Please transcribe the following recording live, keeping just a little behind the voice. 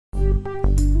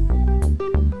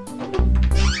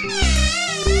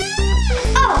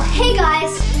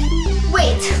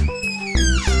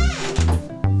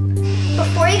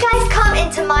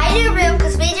into my new room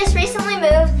because we just recently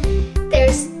moved,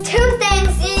 there's two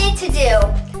things you need to do.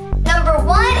 Number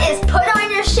one is put on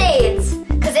your shades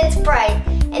because it's bright.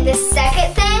 And the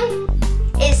second thing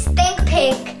is think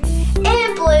pink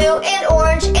and blue and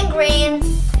orange and green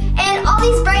and all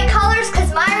these bright colors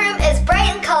because my room is bright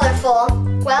and colorful.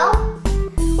 Well,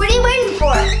 what are you waiting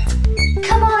for?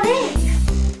 Come on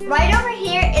in. Right over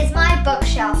here is my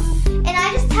bookshelf. And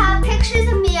I just have pictures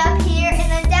of me up here,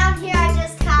 and then down here I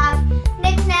just have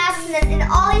knickknacks, and then in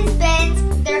all these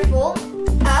bins, they're full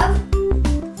of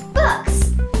books.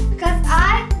 Because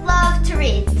I love to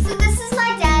read. So this is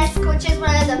my desk, which is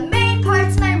one of the main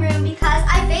parts of my room because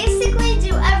I basically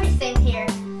do everything here.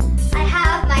 I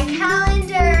have my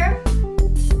calendar,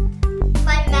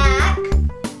 my Mac,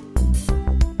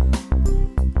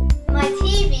 my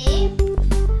TV,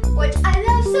 which I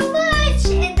love so much,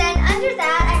 and then under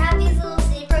that I have these little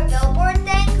zebra billboard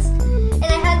things, and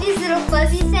I have these little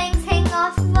fuzzy things hanging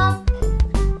off of them,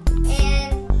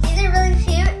 and these are really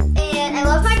cute, and I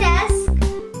love my desk.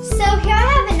 So here I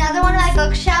have another one of my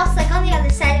bookshelves, like on the other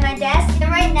side of my desk, and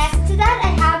right next to that I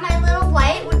have my little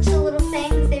light, which the little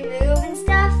things, they move and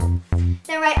stuff.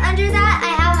 Then right under that I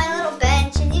have my little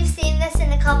bench, and you've seen this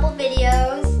in a couple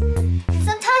videos. And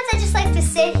sometimes I just like to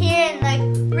sit here and like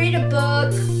read a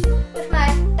book with my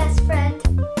best friend.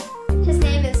 His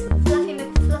name is Fluffy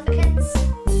McFluffykins.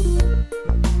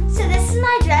 So this is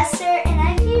my dresser, and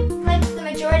I keep like the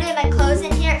majority of my clothes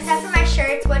in here except for my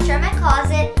shirts, which are in my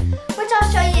closet, which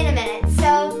I'll show you in a minute.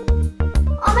 So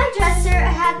on my dresser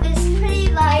I have this pretty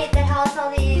light that has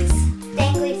all these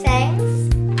dangly things.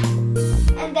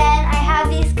 And then I have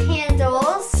these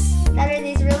candles that are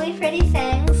these really pretty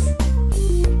things.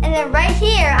 And then right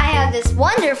here I have this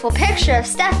wonderful picture of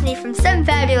Stephanie from 7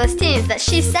 Fabulous Teens that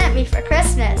she sent me for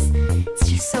Christmas. It's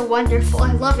just so wonderful.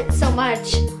 I love it so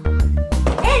much.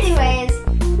 Anyways,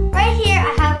 right here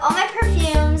I have all my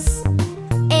perfumes.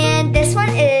 And this one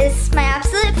is my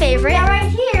absolute favorite. Now right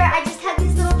here I just have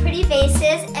these little pretty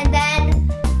vases, and then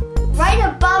right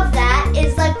above that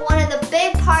is like one of the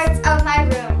big parts of my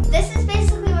room. This is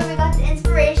basically where we got the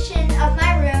inspiration of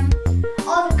my room.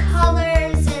 All the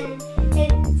colors, and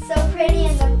it's so pretty,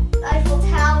 and the Eiffel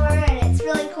Tower, and it's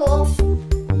really cool.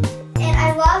 And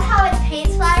I love how it's paint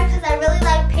splattered because I really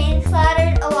like paint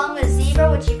splattered along with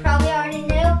zebra, which you probably already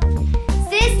knew.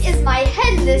 This is my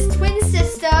headless twin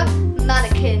sister,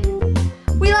 Mannequin.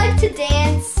 We like to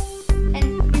dance,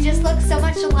 and we just look so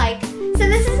much alike. So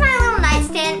this is my little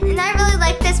nightstand, and I really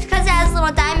like this because it has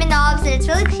little diamond knobs, and it's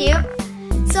really cute.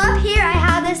 So up here I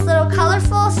have this little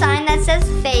colorful sign that says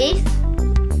Faith.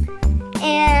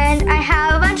 And I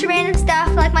have a bunch of random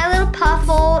stuff like my little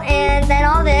puffle, and then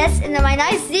all this, and then my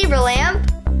nice zebra lamp.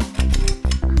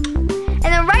 And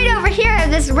then right over here I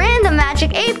have this random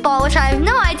magic 8 ball, which I have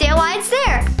no idea why it's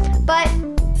there. But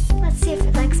let's see if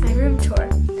it likes my room tour.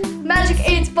 Magic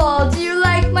 8 ball, do you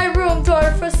like my room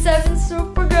tour for 7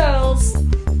 super girls?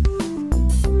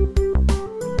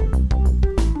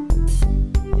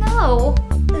 No.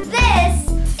 This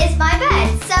is my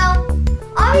bed. So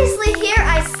obviously here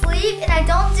I sleep and I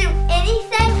don't do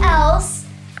anything else.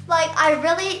 Like I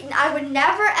would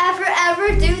never ever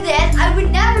do this. I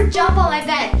would never jump on my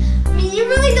bed. I mean, you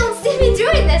really don't see me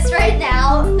doing this right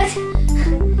now.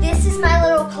 This is my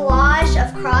little collage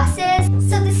of crosses.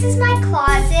 So this is my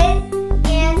closet.